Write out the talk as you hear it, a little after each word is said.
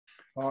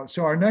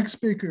So our next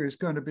speaker is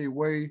going to be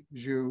Wei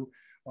Xu,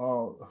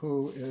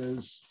 who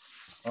is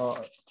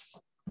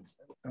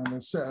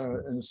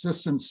an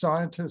assistant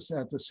scientist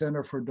at the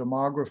Center for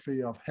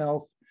Demography of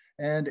Health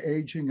and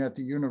Aging at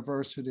the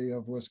University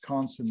of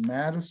Wisconsin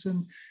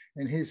Madison.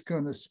 And he's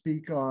going to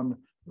speak on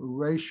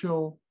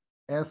racial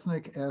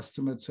ethnic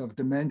estimates of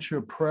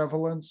dementia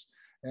prevalence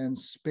and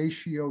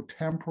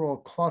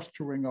spatiotemporal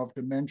clustering of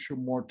dementia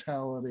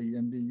mortality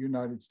in the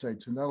United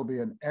States. And that'll be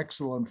an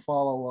excellent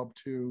follow-up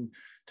to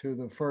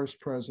the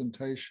first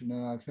presentation.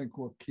 And I think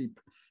we'll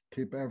keep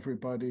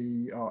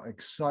everybody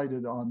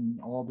excited on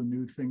all the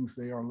new things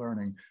they are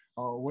learning.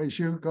 Wei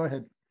Xu, go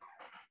ahead.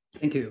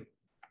 Thank you.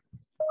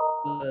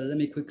 Let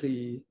me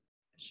quickly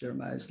share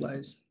my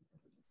slides.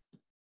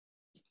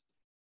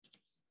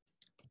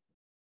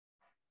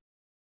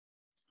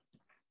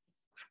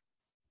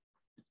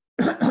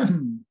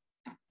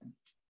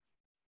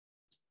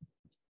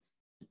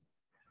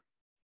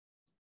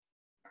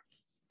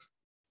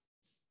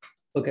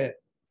 Okay,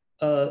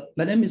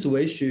 my name is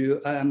Wei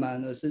Xu. I am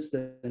an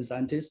assistant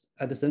scientist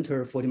at the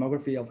Center for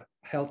Demography of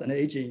Health and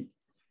Aging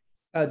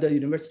at the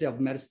University of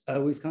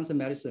Wisconsin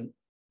Madison.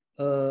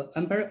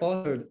 I'm very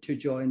honored to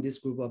join this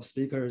group of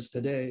speakers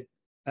today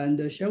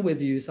and share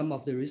with you some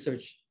of the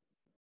research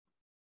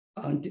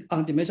on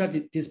dementia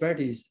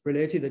disparities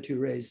related to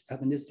race,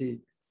 ethnicity,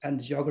 and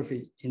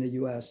geography in the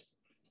US.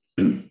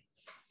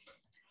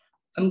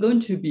 I'm going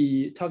to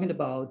be talking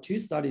about two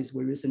studies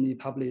we recently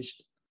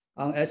published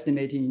on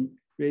estimating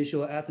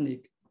racial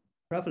ethnic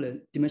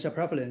dementia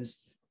prevalence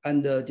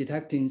and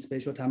detecting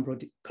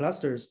spatiotemporal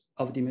clusters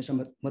of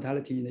dementia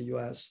mortality in the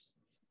US.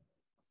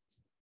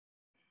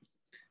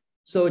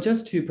 So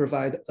just to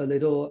provide a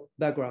little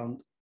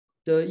background,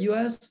 the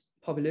US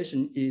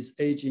population is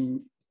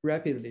aging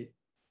rapidly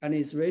and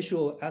its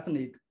racial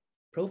ethnic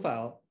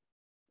profile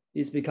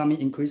is becoming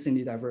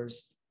increasingly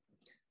diverse.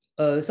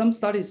 Some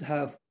studies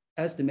have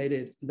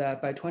estimated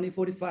that by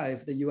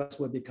 2045, the US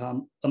will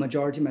become a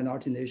majority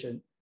minority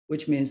nation,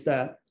 which means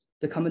that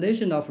the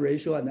combination of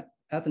racial and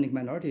ethnic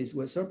minorities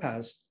will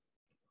surpass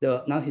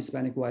the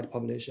non-Hispanic white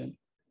population.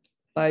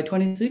 By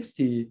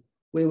 2060,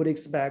 we would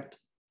expect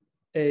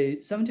a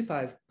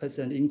 75%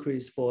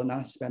 increase for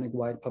non-Hispanic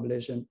white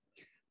population.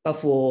 But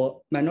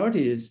for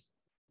minorities,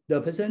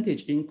 the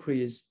percentage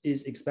increase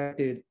is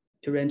expected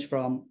to range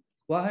from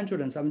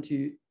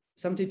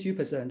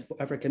 172%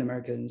 for African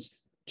Americans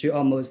to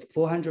almost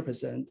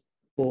 400%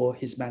 for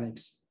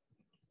Hispanics.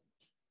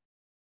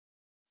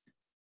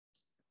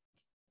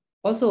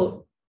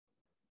 Also,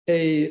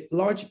 a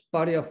large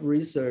body of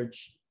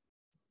research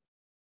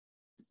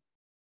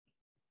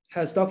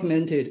has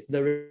documented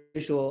the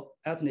racial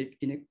ethnic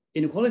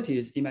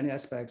inequalities in many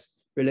aspects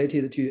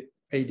related to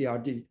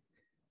ADRD.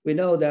 We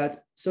know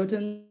that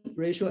certain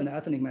racial and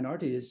ethnic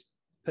minorities,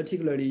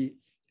 particularly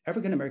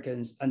African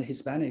Americans and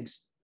Hispanics,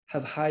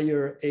 have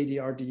higher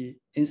ADRD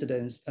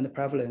incidence and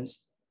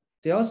prevalence.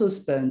 They also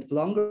spend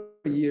longer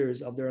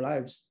years of their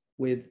lives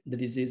with the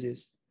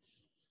diseases.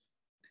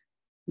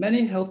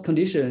 Many health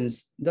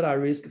conditions that are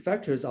risk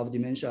factors of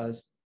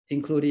dementias,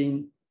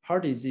 including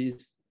heart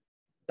disease,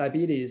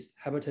 diabetes,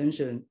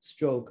 hypertension,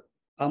 stroke,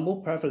 are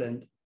more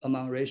prevalent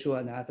among racial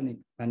and ethnic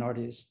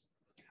minorities.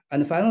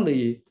 And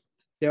finally,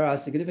 there are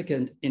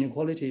significant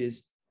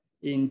inequalities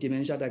in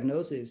dementia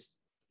diagnosis,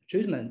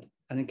 treatment,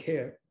 and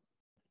care.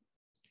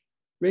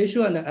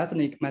 Racial and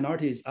ethnic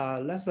minorities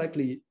are less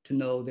likely to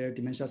know their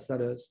dementia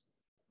status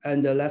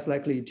and less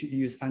likely to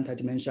use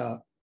anti-dementia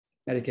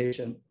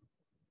medication.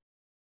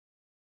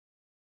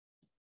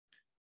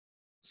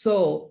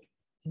 So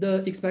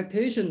the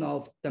expectation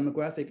of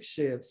demographic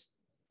shifts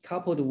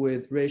coupled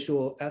with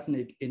racial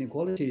ethnic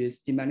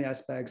inequalities in many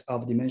aspects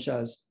of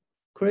dementias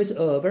creates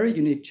a very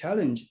unique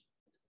challenge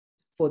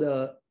for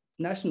the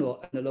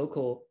national and the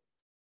local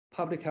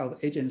public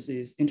health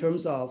agencies in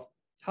terms of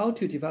how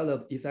to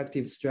develop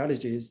effective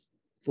strategies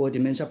for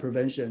dementia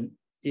prevention,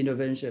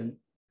 intervention,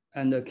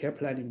 and care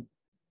planning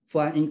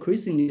for an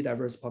increasingly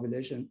diverse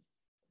population.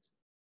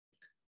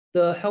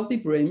 The Healthy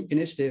Brain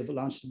Initiative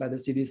launched by the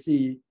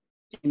CDC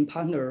in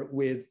partner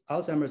with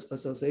Alzheimer's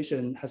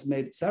Association has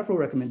made several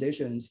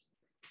recommendations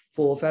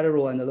for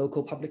federal and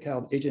local public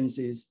health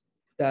agencies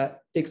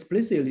that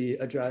explicitly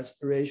address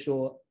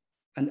racial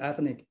and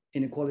ethnic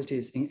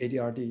inequalities in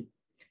ADRD.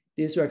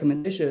 These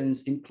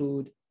recommendations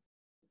include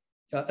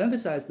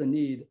emphasize the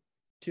need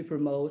to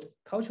promote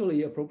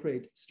culturally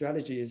appropriate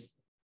strategies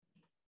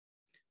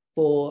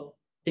for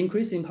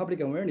increasing public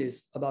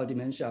awareness about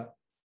dementia,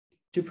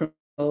 to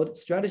promote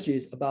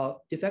strategies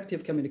about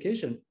effective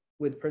communication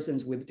with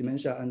persons with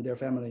dementia and their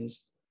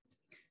families,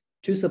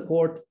 to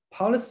support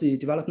policy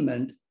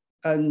development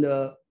and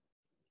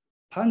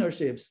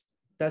partnerships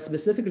that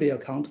specifically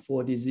account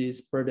for disease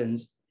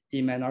burdens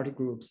in minority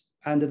groups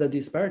and the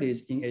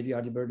disparities in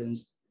ADRD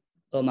burdens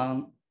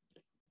among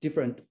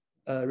different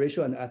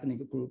racial and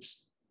ethnic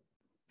groups.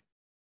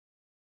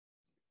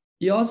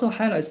 It also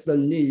highlights the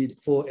need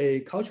for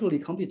a culturally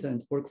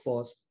competent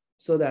workforce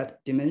so that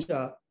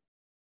dementia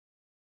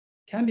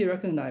can be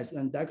recognized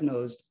and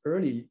diagnosed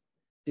early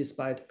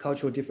despite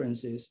cultural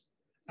differences.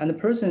 And the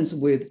persons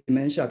with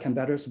dementia can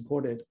better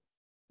support it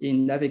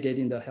in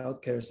navigating the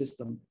healthcare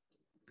system.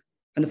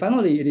 And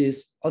finally, it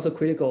is also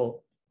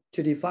critical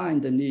to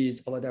define the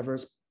needs of a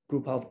diverse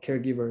group of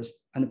caregivers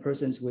and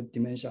persons with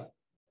dementia.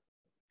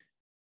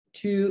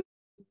 To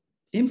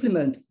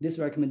implement these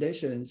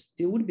recommendations,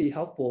 it would be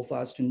helpful for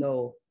us to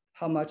know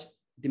how much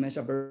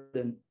dementia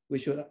burden we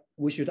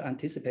should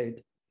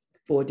anticipate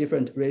for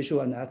different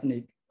racial and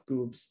ethnic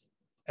groups.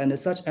 And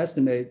such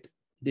estimate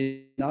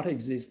did not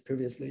exist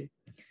previously.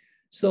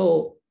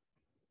 So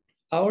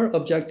our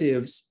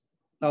objectives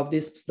of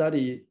this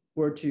study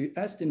were to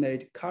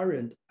estimate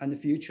current and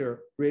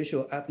future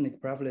racial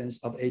ethnic prevalence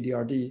of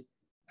ADRD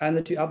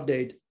and to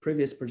update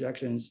previous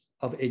projections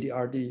of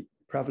ADRD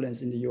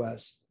prevalence in the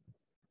US.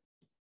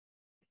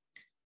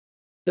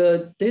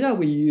 The data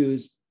we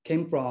used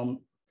came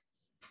from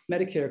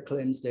Medicare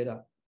claims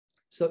data.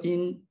 So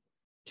in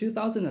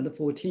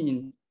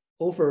 2014,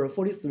 over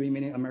 43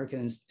 million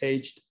Americans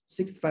aged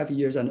 65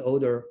 years and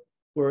older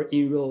were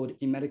enrolled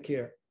in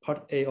Medicare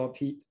Part A or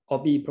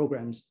B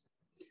programs.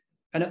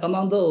 And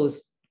among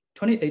those,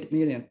 28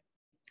 million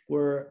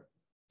were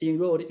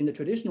enrolled in the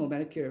traditional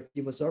Medicare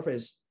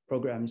fee-for-service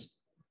programs,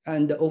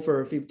 and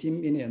over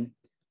 15 million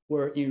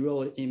were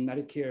enrolled in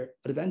Medicare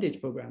Advantage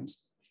programs.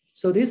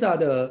 So these are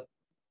the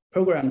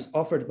programs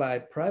offered by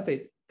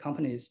private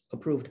companies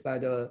approved by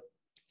the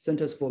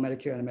Centers for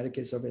Medicare and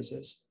Medicaid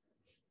Services.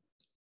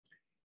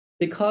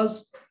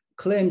 Because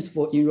claims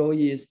for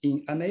enrollees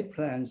in MA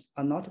plans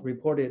are not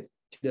reported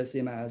to the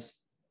CMS,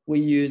 we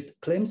used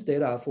claims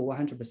data for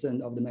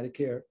 100% of the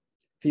Medicare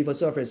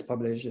fee-for-service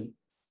population.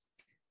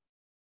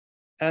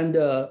 And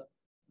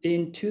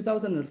in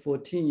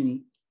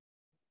 2014,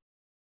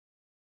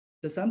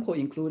 the sample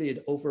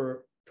included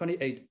over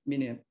 28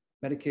 million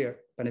Medicare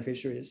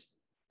beneficiaries,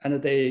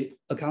 and they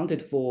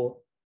accounted for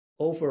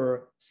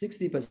over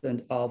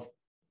 60% of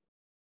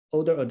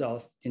older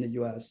adults in the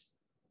US.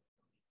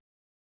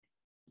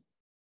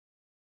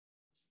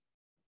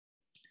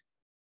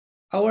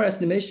 Our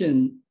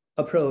estimation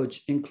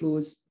approach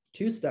includes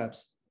two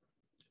steps.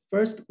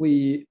 First,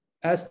 we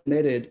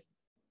estimated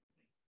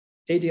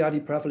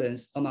ADRD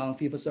prevalence among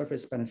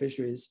fee-for-service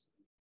beneficiaries.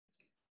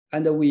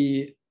 And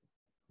we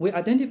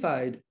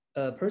identified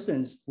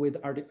persons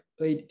with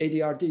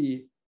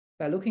ADRD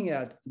by looking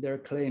at their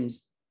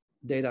claims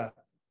data.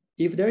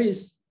 If there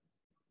is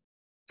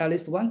at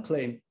least one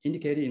claim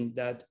indicating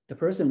that the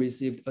person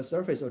received a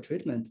service or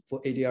treatment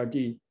for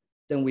ADRD,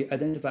 then we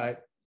identify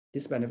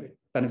this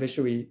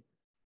beneficiary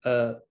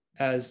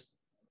as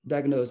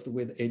diagnosed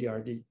with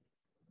ADRD.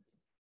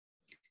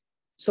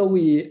 So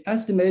we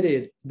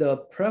estimated the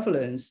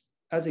prevalence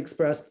as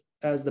expressed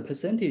as the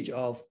percentage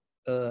of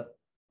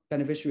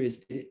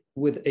beneficiaries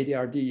with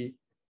ADRD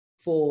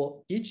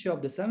for each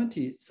of the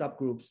 70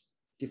 subgroups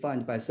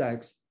defined by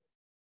sex,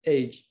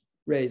 age,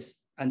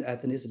 race, and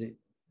ethnicity.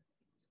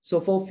 So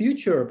for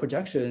future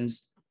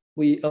projections,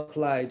 we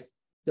applied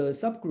the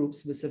subgroup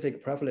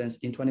specific prevalence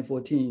in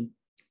 2014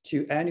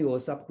 to annual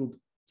subgroup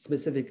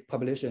specific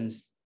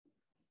populations,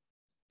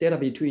 data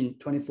between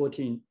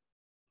 2014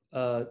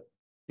 to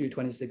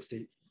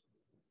 2060.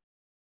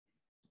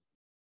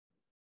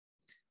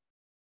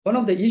 One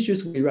of the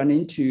issues we ran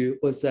into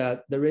was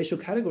that the racial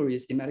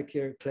categories in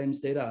Medicare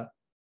claims data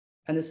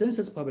and the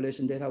census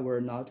population data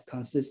were not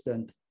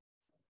consistent.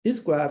 This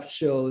graph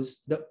shows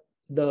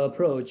the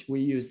approach we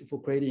used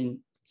for creating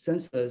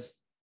census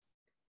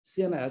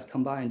CMS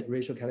combined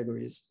racial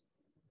categories.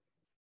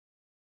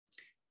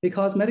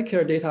 Because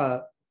Medicare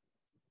data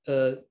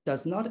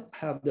does not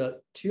have the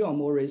 2 or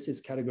more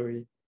races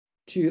category,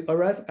 to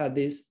arrive at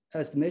these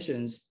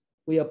estimations,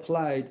 we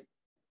applied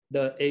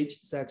the age,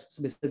 sex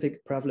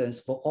specific prevalence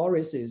for all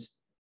races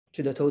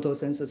to the total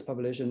census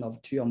population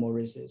of 2 or more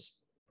races.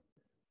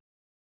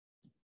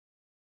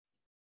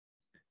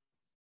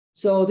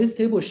 So this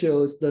table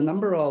shows the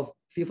number of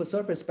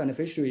fee-for-service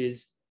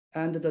beneficiaries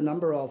and the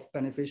number of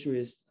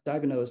beneficiaries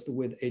diagnosed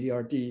with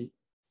ADRD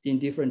in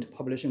different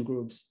population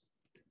groups.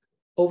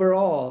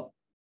 Overall,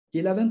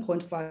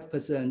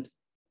 11.5%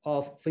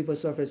 of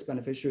fee-for-service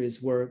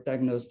beneficiaries were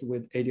diagnosed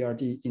with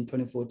ADRD in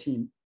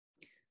 2014.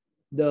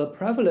 The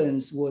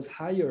prevalence was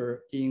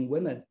higher in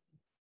women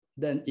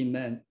than in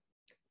men.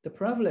 The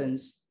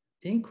prevalence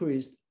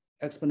increased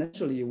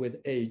exponentially with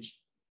age.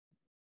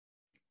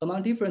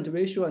 Among different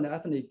racial and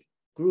ethnic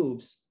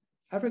groups,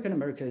 African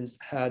Americans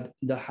had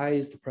the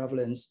highest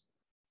prevalence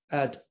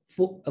at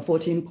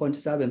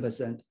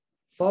 14.7%,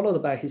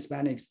 followed by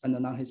Hispanics and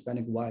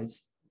non-Hispanic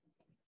whites.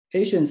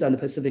 Asians and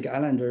Pacific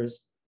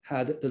Islanders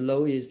had the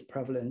lowest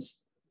prevalence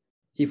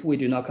if we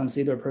do not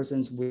consider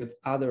persons with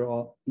other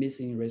or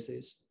missing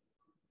races.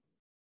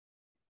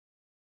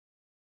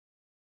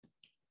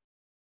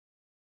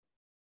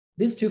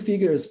 These two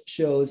figures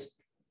show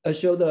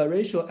the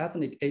racial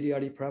ethnic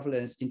ADRD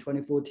prevalence in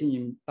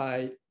 2014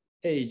 by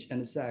age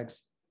and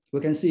sex.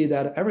 We can see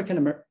that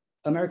African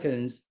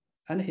Americans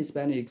and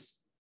Hispanics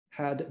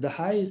had the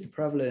highest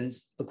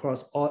prevalence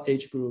across all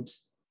age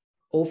groups.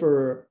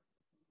 Over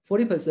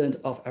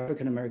 40% of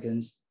African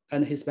Americans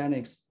and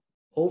Hispanics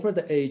over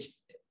the age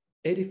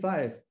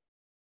 85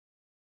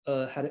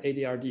 had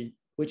ADRD,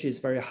 which is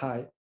very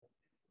high.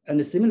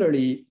 And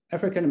similarly,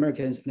 African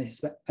Americans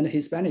and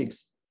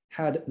Hispanics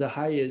had the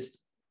highest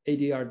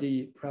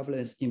ADRD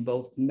prevalence in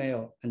both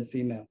male and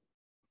female.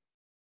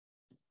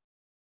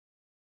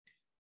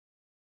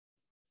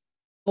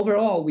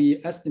 Overall,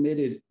 we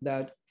estimated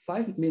that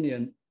 5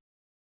 million,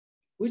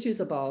 which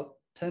is about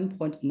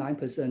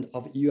 10.9%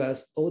 of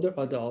US older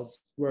adults,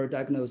 were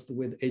diagnosed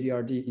with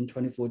ADRD in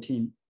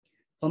 2014.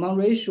 Among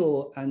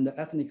racial and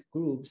ethnic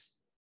groups,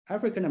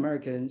 African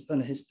Americans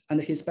and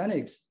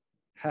Hispanics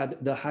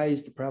had the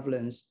highest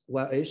prevalence,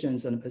 while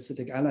Asians and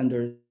Pacific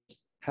Islanders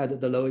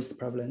had the lowest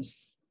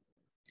prevalence.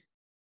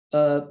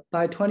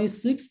 By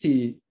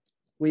 2060,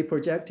 we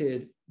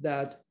projected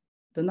that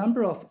the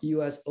number of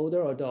US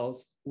older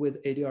adults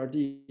with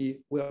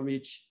ADRD will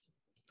reach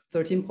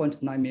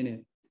 13.9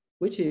 million,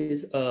 which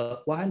is a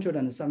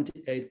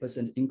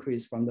 178%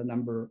 increase from the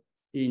number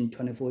in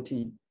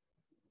 2014.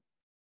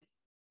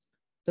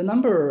 The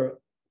number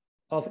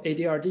of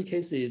ADRD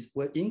cases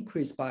will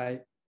increase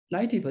by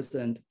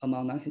 90%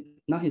 among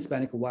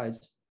non-Hispanic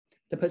whites.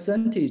 The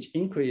percentage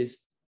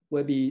increase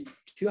will be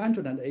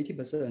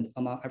 280%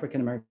 among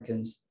African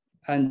Americans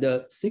and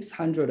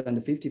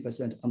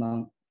 650%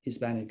 among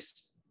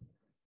Hispanics.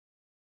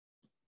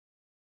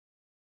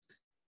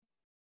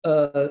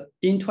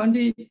 In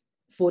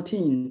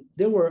 2014,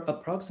 there were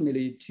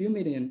approximately 2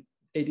 million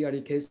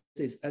ADRD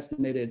cases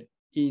estimated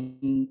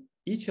in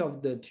each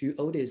of the two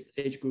oldest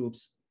age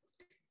groups.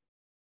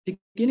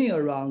 Beginning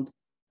around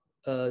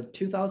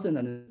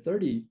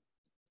 2030,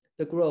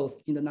 the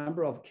growth in the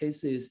number of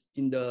cases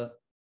in the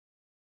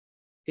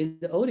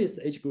oldest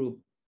age group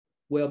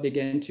will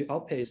begin to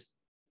outpace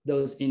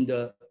those in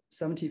the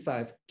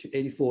 75 to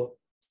 84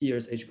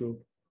 years age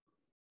group.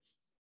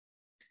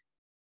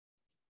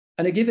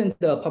 And given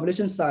the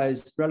population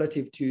size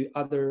relative to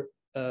other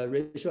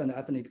racial and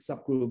ethnic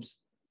subgroups,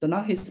 the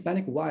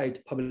non-Hispanic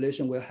white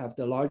population will have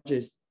the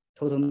largest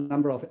total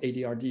number of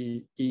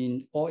ADRD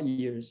in all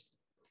years.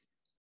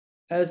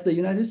 As the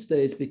United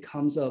States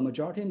becomes a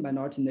majority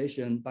minority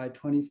nation by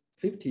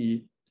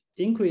 2050,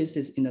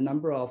 increases in the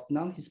number of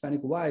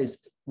non-Hispanic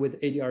whites with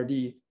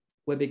ADRD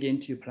will begin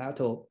to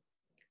plateau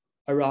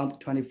around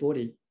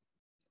 2040,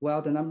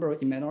 while the number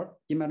in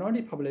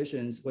minority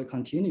populations will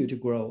continue to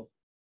grow,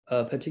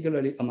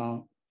 particularly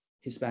among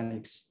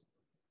Hispanics.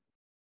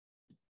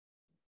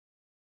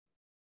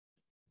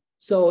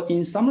 So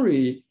in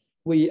summary,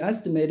 we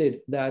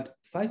estimated that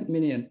 5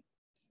 million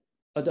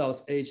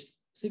adults aged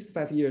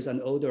 65 years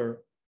and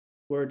older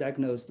were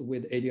diagnosed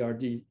with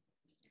ADRD.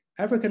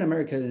 African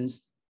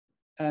Americans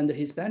and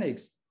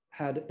Hispanics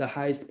had the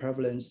highest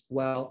prevalence,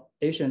 while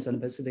Asians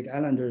and Pacific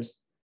Islanders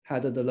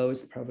had the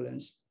lowest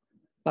prevalence.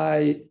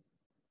 By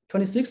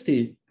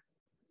 2060,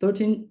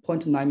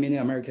 13.9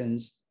 million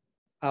Americans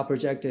are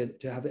projected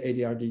to have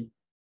ADRD.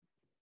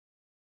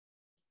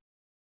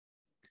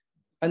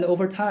 And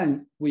over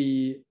time,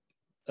 we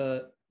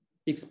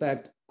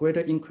expect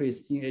greater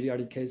increase in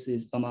ADRD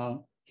cases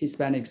among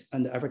Hispanics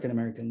and African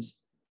Americans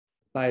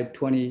by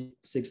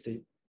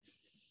 2060.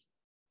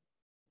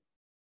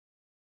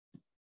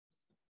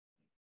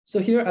 So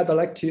here I'd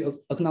like to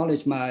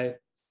acknowledge my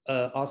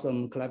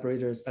awesome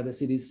collaborators at the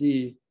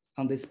CDC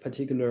on this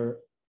particular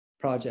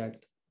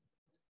project.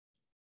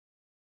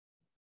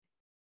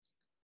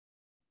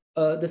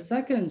 The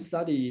second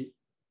study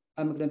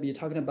I'm going to be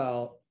talking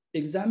about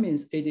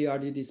examines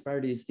ADRD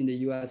disparities in the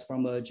US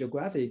from a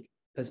geographic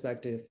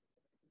perspective.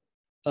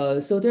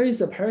 So there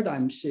is a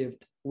paradigm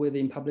shift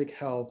within public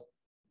health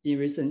in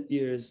recent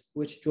years,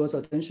 which draws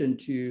attention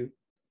to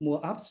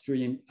more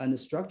upstream and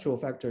structural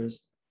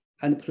factors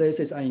and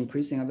places an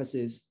increasing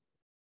emphasis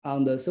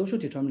on the social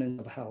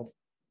determinants of health.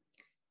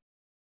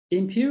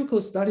 Empirical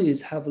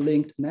studies have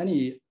linked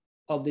many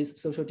of these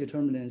social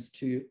determinants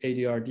to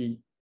ADRD,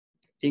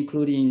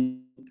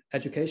 including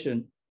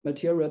education,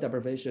 material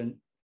deprivation,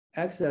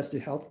 access to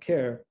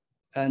healthcare,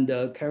 and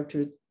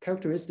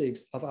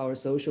characteristics of our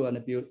social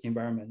and built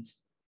environments.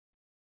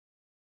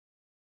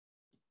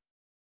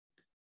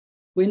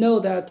 We know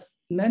that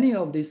many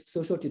of these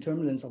social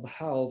determinants of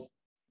health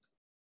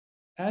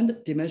and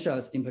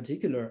dementias in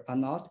particular are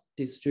not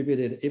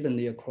distributed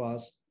evenly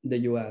across the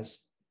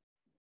US.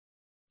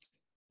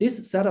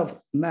 This set of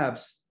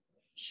maps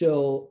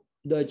show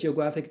the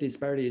geographic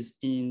disparities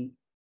in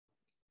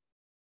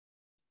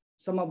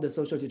some of the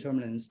social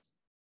determinants,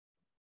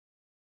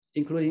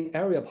 including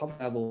area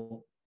poverty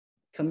level,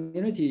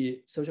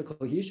 community social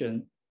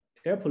cohesion,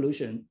 air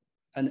pollution,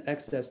 and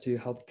access to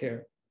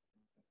healthcare.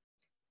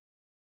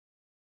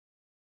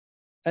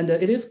 And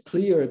it is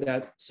clear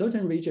that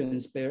certain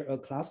regions bear a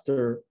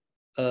cluster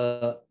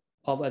of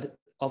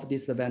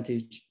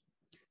disadvantage.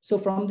 So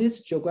from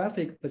this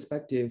geographic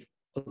perspective,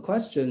 a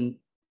question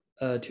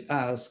to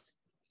ask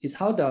is,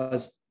 how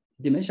does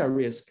dementia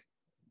risk,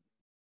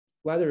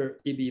 whether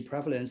it be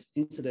prevalence,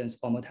 incidence,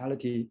 or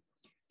mortality,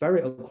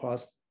 vary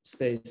across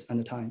space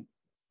and time?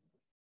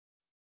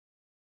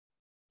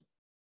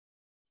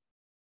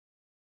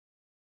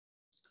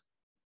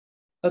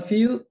 A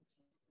few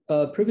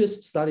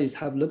previous studies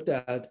have looked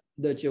at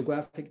the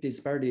geographic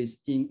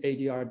disparities in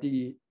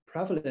ADRD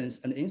prevalence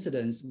and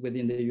incidence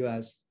within the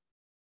US.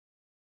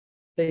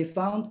 They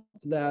found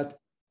that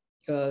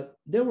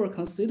there were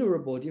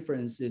considerable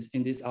differences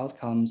in these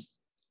outcomes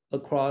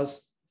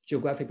across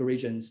geographic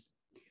regions.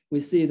 We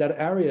see that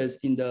areas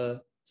in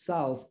the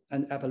South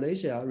and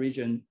Appalachia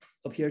region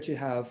appear to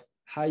have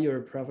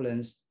higher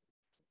prevalence,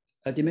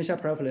 dementia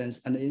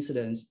prevalence and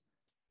incidence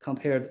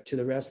compared to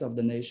the rest of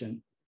the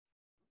nation.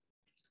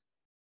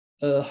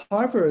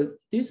 However,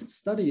 these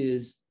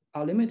studies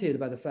are limited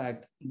by the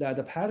fact that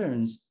the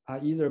patterns are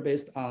either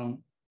based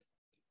on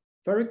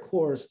very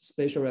coarse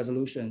spatial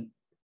resolution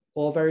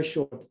or very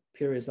short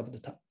periods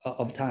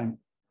of time.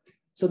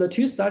 So the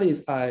two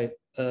studies I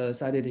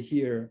cited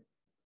here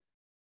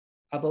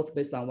are both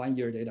based on 1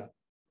 year data.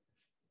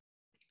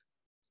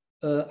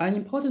 An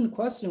important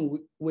question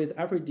with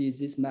every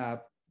disease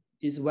map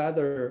is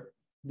whether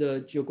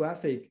the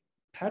geographic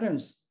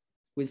patterns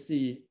we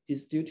see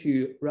is due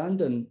to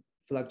random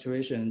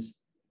fluctuations,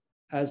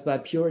 as by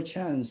pure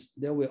chance,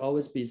 there will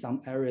always be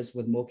some areas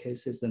with more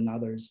cases than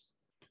others,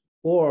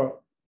 or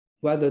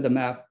whether the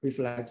map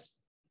reflects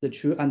the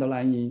true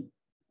underlying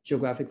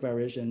geographic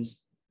variations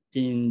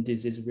in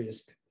disease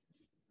risk.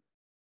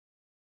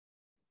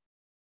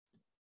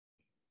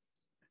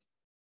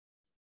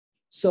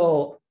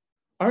 So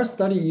our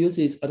study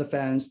uses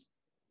advanced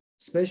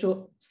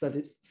spatial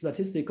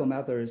statistical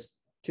methods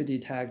to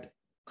detect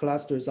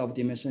clusters of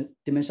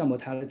dementia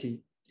mortality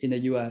in the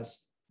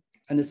US.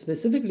 And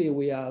specifically,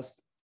 we asked,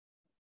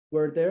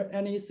 were there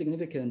any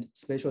significant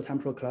spatial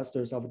temporal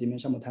clusters of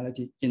dementia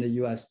mortality in the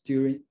US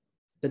during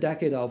the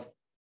decade of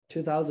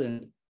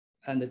 2000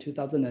 and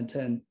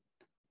 2010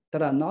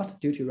 that are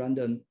not due to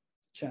random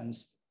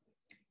chance?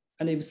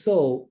 And if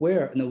so,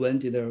 where and when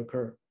did they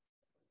occur?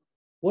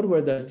 What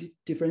were the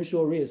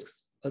differential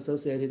risks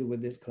associated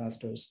with these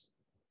clusters?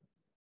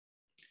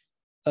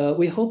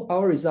 We hope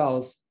our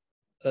results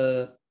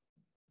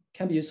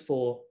can be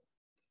useful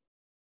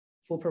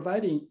for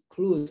providing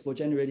clues for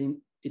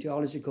generating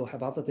etiological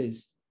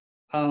hypotheses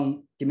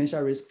on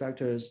dementia risk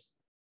factors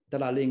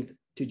that are linked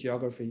to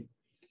geography,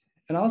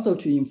 and also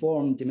to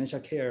inform dementia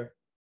care,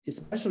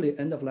 especially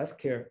end-of-life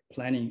care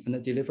planning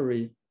and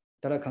delivery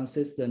that are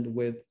consistent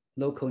with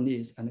local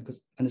needs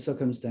and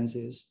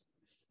circumstances.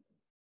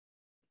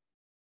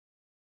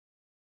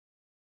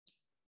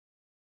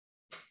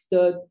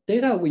 The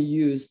data we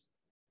used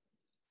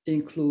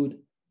included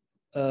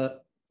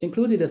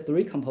the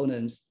 3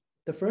 components.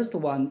 The first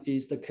one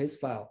is the case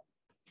file.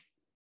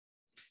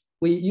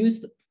 We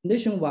used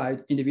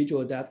nationwide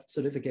individual death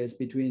certificates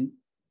between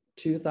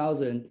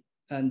 2000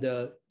 and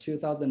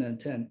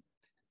 2010.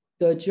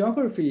 The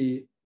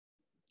geography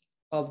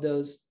of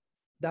those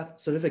death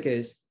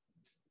certificates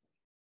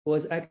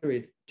was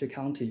accurate to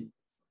county.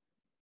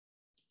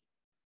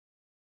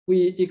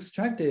 We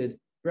extracted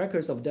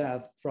records of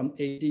death from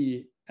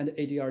AD and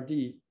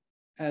ADRD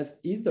as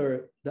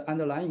either the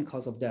underlying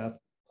cause of death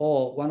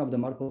or one of the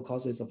multiple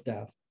causes of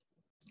death.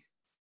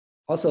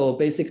 Also,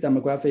 basic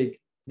demographic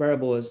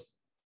variables,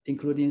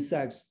 including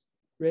sex,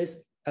 race,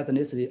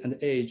 ethnicity, and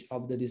age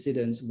of the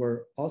decedents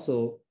were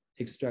also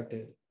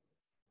extracted.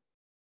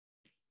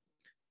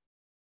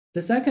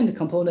 The second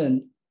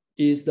component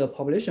is the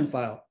population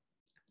file.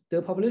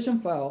 The population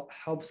file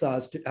helps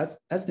us to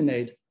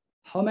estimate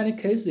how many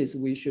cases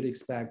we should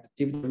expect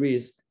if the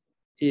risk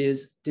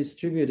is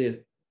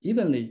distributed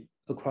evenly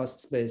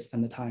across space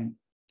and time,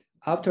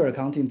 after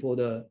accounting for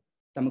the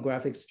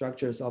demographic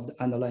structures of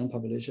the underlying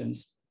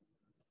populations.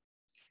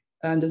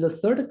 And the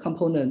third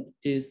component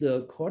is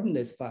the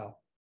coordinates file.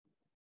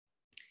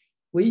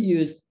 We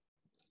used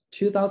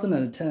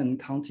 2010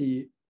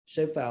 county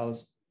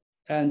shapefiles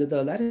and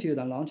the latitude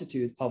and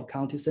longitude of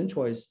county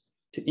centroids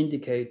to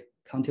indicate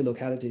county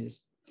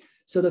localities.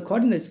 So the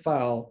coordinates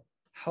file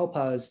help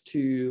us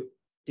to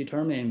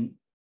determine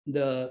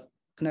the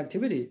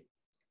connectivity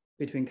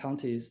between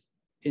counties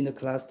in the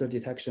cluster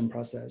detection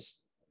process.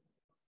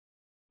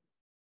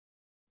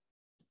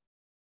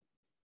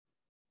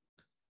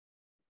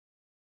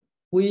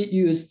 We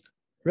used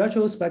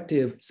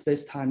retrospective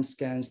space-time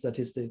scan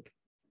statistic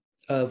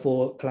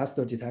for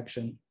cluster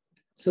detection.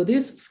 So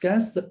this scan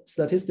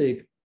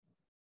statistic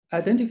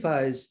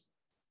identifies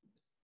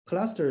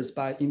clusters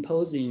by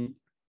imposing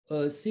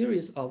a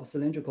series of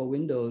cylindrical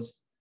windows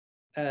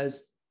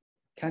as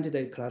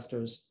candidate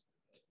clusters.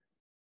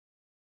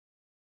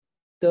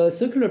 The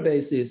circular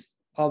bases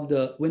of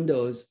the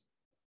windows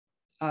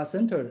are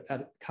centered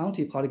at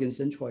county polygon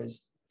centroids.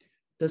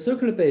 The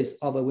circular base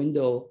of a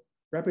window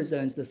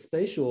represents the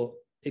spatial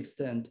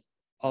extent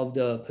of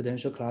the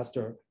potential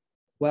cluster,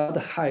 while the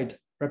height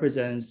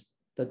represents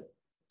the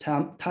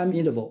time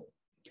interval.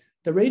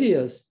 The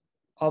radius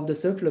of the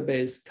circular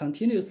base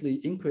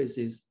continuously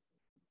increases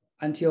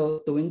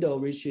until the window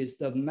reaches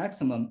the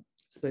maximum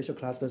spatial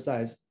cluster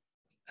size,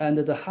 and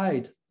the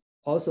height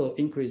also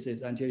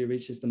increases until it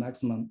reaches the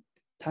maximum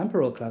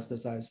temporal cluster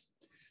size.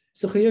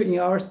 So here in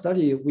our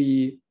study,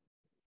 we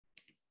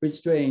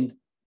restrained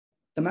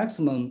the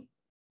maximum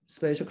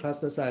spatial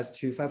cluster size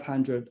to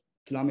 500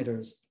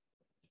 kilometers,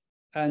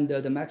 and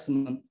the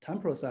maximum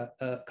temporal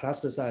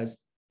cluster size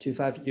to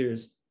 5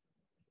 years.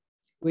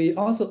 We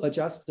also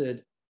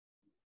adjusted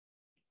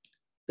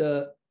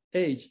the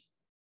age,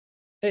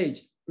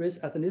 race,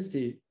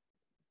 ethnicity,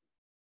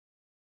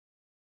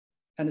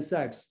 and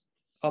sex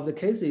of the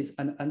cases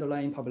and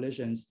underlying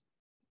populations,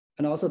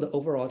 and also the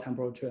overall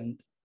temporal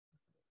trend.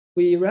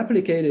 We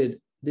replicated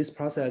this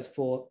process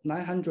for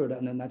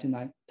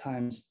 999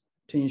 times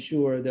to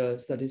ensure the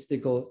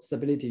statistical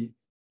stability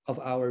of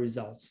our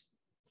results.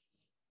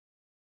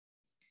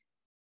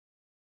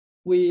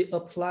 We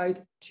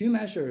applied 2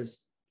 measures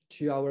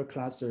to our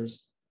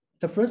clusters.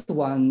 The first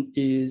one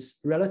is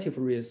relative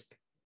risk.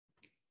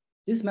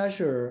 This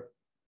measure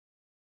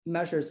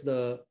measures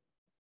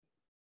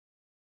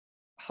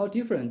how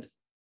different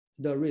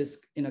the risk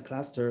in a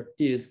cluster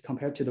is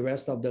compared to the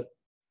rest of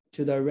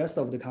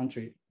the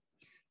country.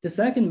 The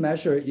second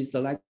measure is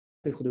the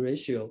likelihood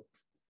ratio,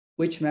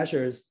 which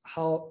measures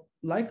how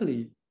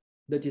likely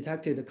the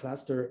detected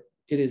cluster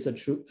is a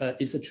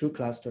true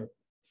cluster.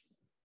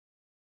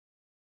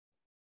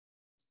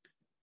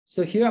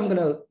 So here I'm going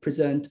to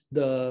present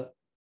the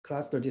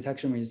cluster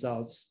detection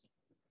results.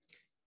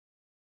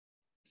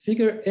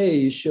 Figure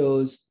A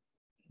shows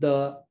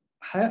the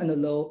high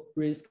and low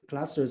risk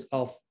clusters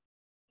of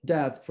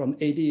death from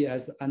AD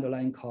as the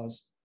underlying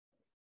cause.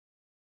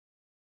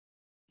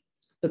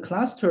 The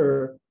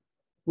cluster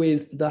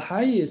with the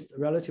highest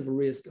relative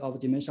risk of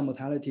dementia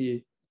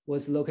mortality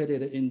was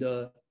located in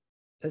the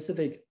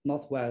Pacific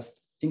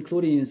Northwest,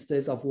 including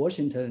states of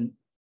Washington,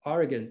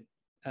 Oregon,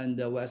 and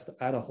West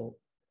Idaho.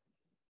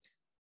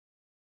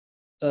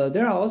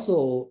 There are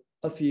also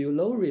a few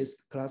low-risk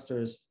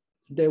clusters.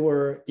 They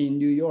were in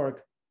New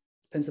York,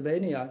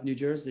 Pennsylvania, New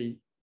Jersey,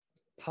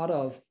 part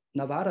of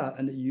Nevada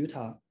and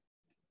Utah,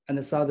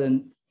 and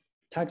southern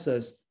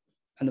Texas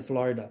and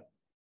Florida.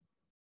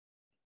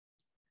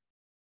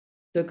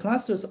 The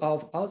clusters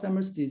of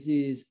Alzheimer's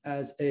disease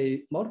as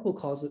a multiple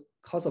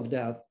cause of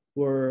death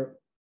were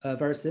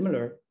very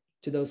similar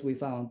to those we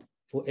found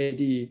for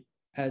AD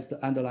as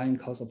the underlying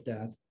cause of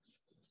death.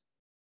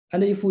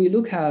 And if we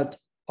look at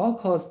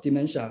all-cause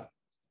dementia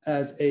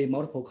as a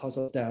multiple cause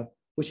of death,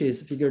 which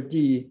is figure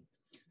D,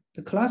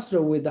 the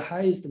cluster with the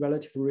highest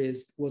relative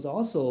risk was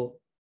also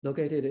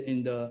located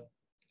in the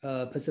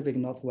Pacific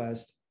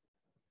Northwest.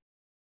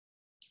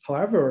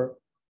 However,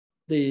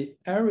 the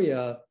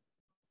area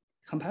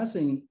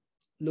encompassing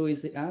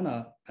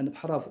Louisiana and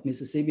part of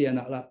Mississippi and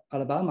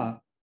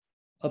Alabama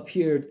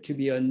appeared to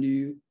be a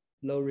new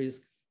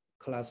low-risk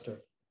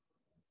cluster.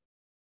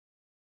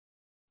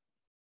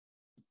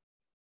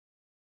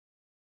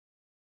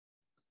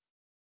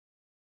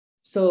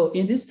 So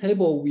in this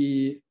table,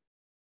 we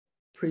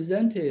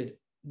presented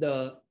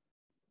the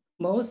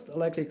most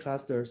likely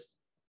clusters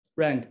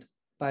ranked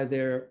by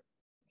their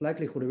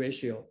likelihood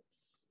ratio.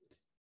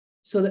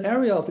 So the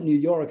area of New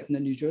York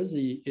and New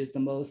Jersey is the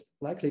most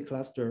likely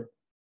cluster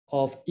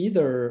of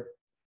either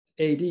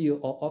AD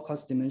or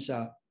all-cause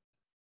dementia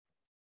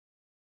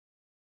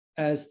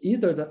as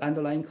either the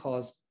underlying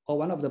cause or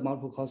one of the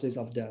multiple causes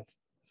of death.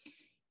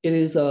 It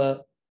is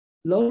a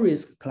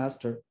low-risk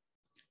cluster.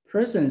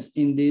 Persons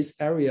in this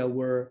area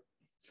were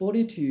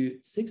 40 to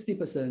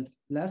 60%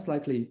 less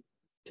likely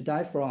to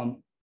die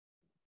from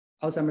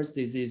Alzheimer's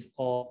disease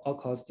or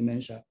all-cause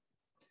dementia.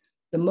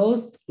 The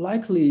most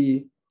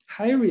likely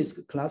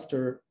high-risk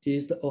cluster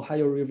is the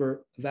Ohio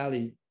River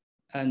Valley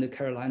and the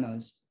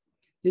Carolinas.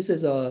 This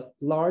is a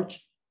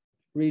large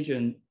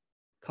region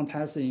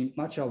encompassing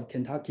much of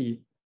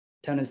Kentucky,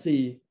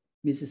 Tennessee,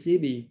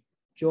 Mississippi,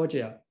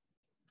 Georgia.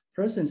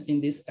 Persons in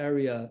this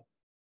area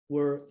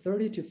were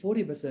 30 to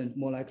 40%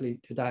 more likely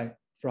to die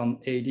from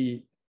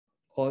AD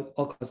or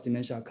all-cause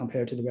dementia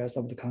compared to the rest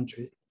of the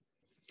country.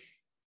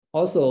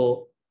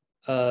 Also,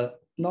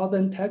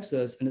 Northern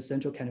Texas and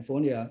Central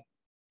California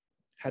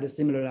had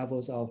similar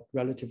levels of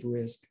relative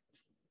risk.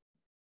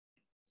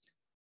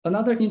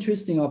 Another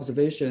interesting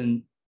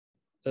observation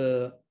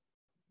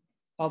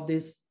of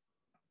these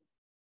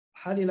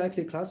highly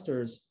likely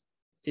clusters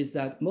is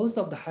that most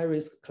of the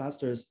high-risk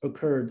clusters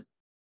occurred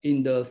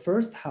in the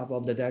first half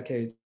of the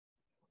decade,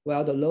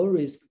 while the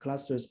low-risk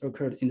clusters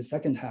occurred in the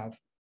second half.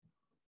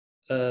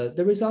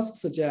 The results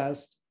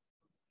suggest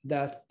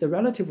that the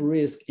relative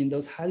risk in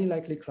those highly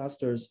likely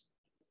clusters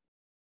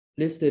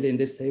listed in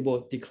this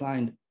table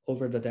declined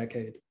over the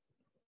decade.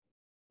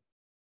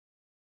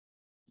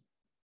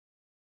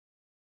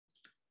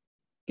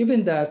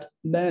 Given that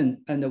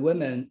men and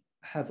women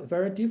have a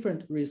very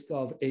different risk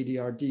of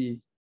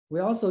ADRD, we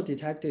also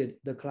detected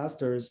the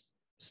clusters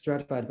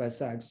stratified by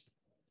sex.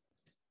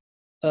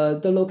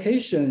 The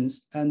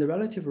locations and the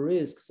relative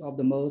risks of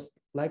the most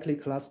likely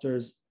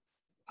clusters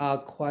are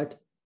quite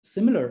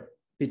similar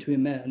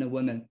between men and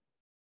women,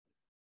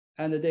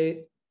 and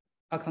they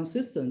are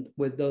consistent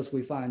with those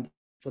we find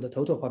for the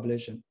total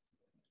population.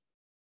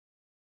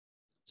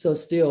 So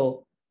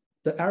still,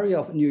 the area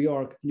of New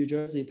York, New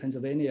Jersey,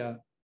 Pennsylvania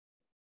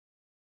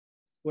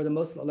were the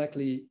most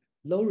likely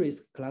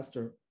low-risk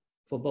cluster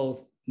for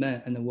both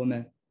men and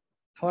women.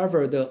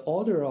 However, the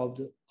order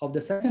of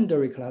the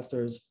secondary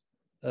clusters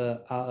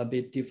are a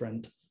bit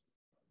different.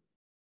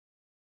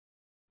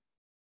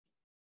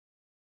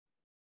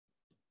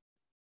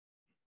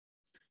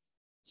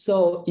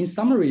 So in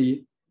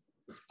summary,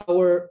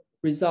 our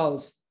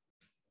results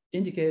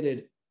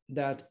indicated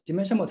that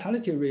dementia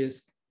mortality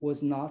risk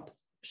was not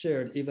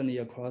shared evenly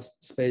across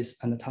space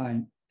and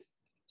time.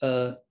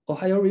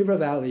 Ohio River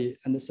Valley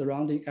and the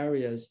surrounding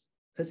areas,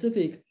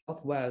 Pacific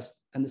Northwest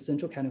and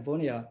Central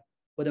California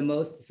were the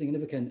most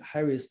significant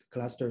high-risk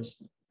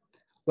clusters,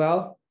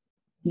 while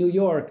New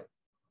York,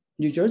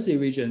 New Jersey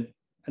region,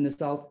 and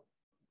South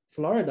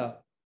Florida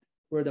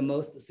were the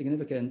most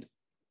significant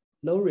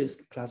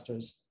low-risk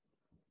clusters.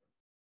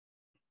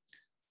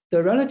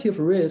 The relative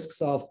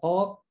risks of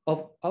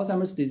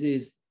Alzheimer's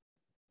disease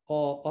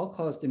or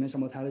all-cause dementia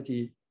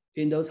mortality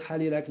in those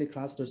highly likely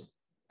clusters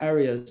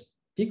areas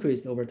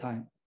decreased over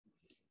time.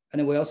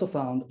 And we also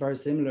found very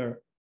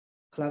similar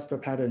cluster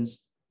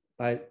patterns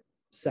by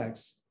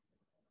sex.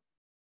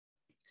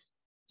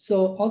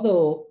 So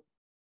although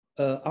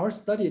our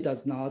study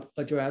does not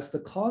address the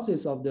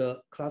causes of the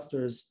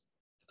clusters,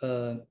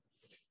 the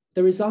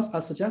results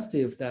are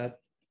suggestive that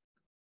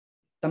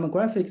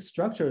demographic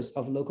structures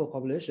of local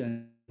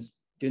populations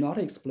do not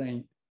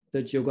explain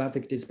the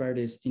geographic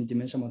disparities in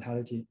dementia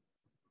mortality,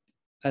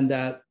 and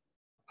that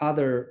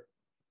other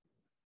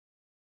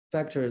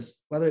factors,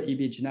 whether it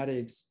be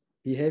genetics,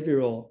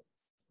 behavioral,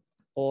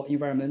 or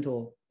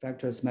environmental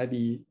factors might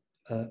be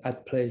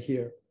at play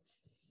here.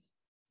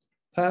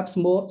 Perhaps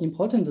more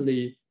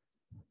importantly,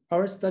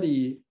 our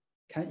study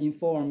can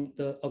inform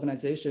the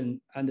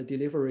organization and the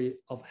delivery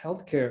of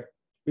healthcare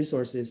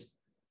resources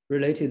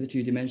related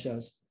to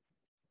dementias.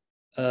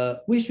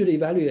 We should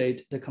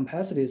evaluate the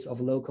capacities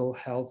of local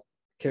health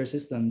care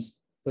systems.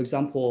 For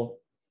example,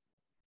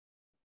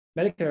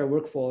 Medicare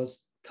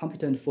workforce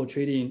competent for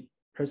treating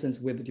persons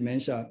with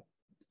dementia,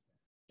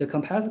 the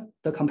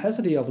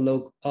capacity of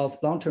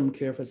long-term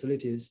care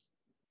facilities,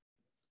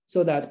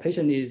 so that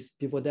patient needs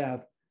before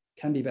death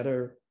can be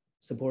better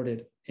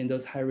supported in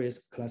those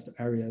high-risk cluster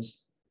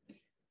areas.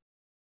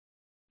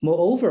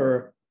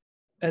 Moreover,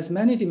 as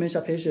many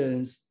dementia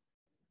patients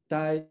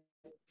die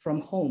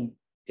from home,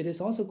 it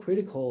is also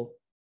critical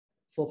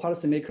for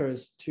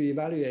policymakers to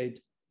evaluate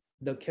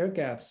the care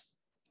gaps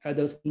at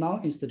those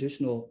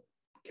non-institutional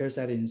care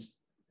settings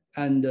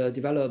and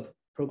develop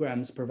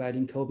programs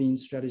providing coping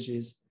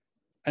strategies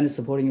and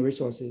supporting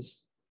resources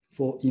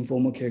for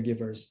informal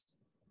caregivers.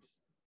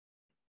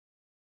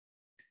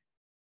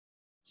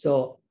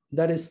 So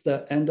that is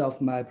the end of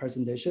my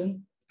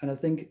presentation. And I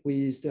think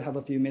we still have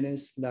a few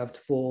minutes left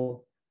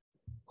for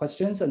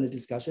questions and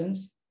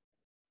discussions.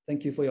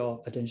 Thank you for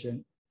your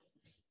attention.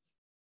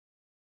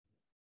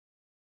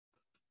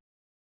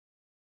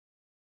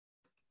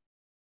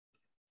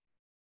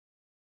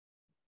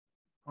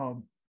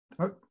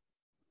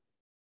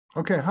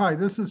 Okay, hi,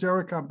 this is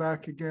Eric. I'm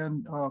back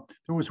again.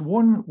 There was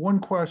one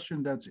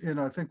question that's in.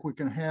 I think we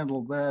can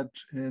handle that.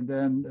 And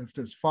then if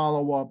there's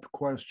follow-up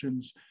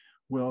questions,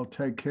 we'll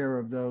take care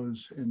of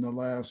those in the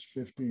last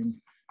 15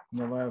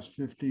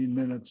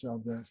 minutes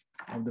of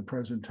the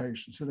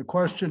presentation. So the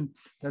question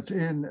that's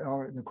in,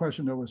 or the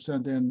question that was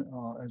sent in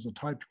as a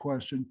typed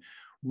question,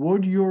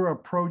 would your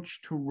approach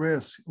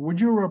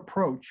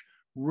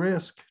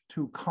risk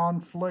to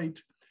conflate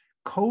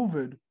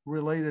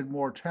COVID-related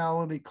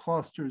mortality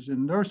clusters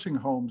in nursing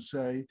homes,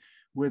 say,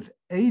 with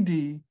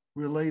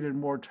AD-related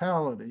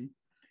mortality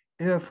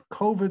if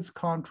COVID's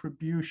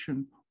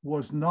contribution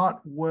was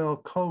not well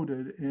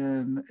coded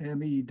in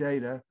ME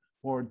data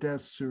or death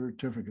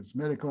certificates,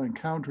 medical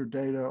encounter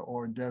data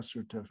or death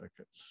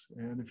certificates?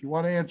 And if you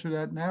want to answer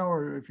that now,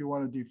 or if you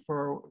want to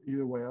defer,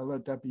 either way, I'll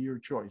let that be your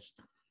choice.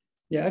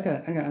 Yeah, I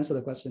can answer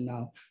the question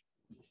now.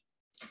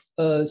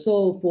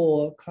 So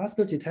for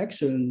cluster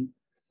detection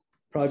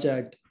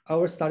project,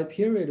 our study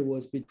period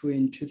was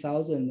between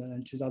 2000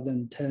 and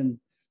 2010.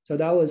 So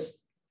that was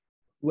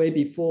way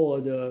before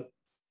the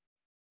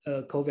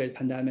COVID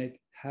pandemic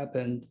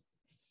happened.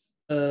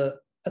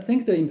 I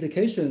think the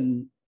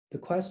implication, the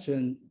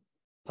question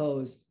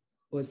posed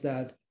was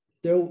that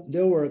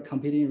there were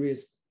competing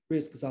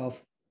risks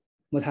of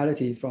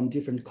mortality from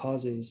different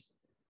causes.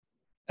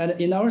 And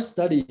in our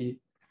study,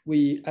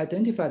 we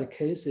identified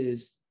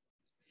cases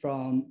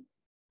from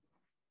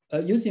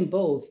using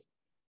both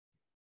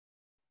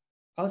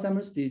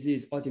Alzheimer's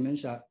disease or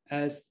dementia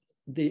as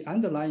the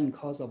underlying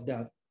cause of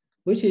death,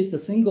 which is the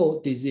single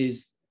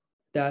disease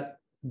that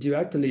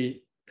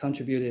directly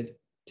contributed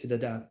to the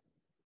death.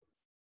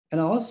 And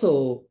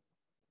also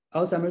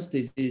Alzheimer's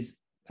disease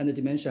and the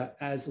dementia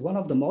as one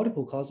of the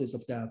multiple causes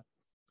of death.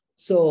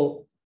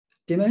 So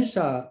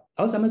dementia,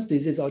 Alzheimer's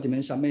disease or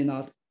dementia may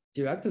not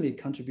directly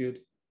contribute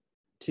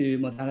to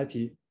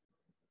mortality,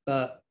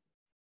 but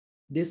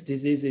these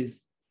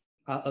diseases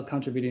are a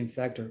contributing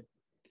factor.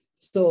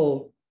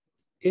 So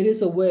it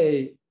is a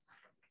way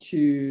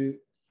to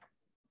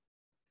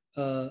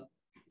kind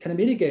of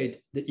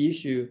mitigate the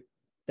issue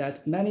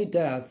that many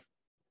deaths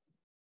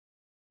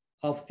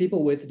of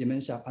people with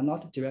dementia are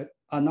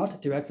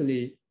not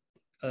directly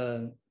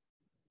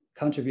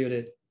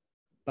contributed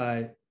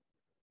by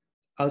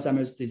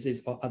Alzheimer's disease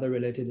or other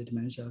related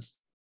dementias.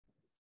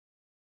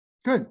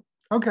 Good.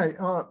 Okay.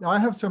 I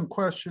have some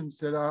questions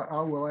that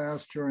I will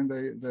ask during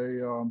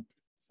the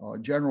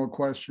general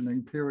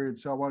questioning period.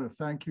 So I want to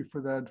thank you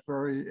for that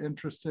very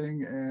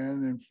interesting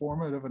and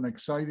informative and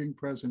exciting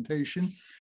presentation.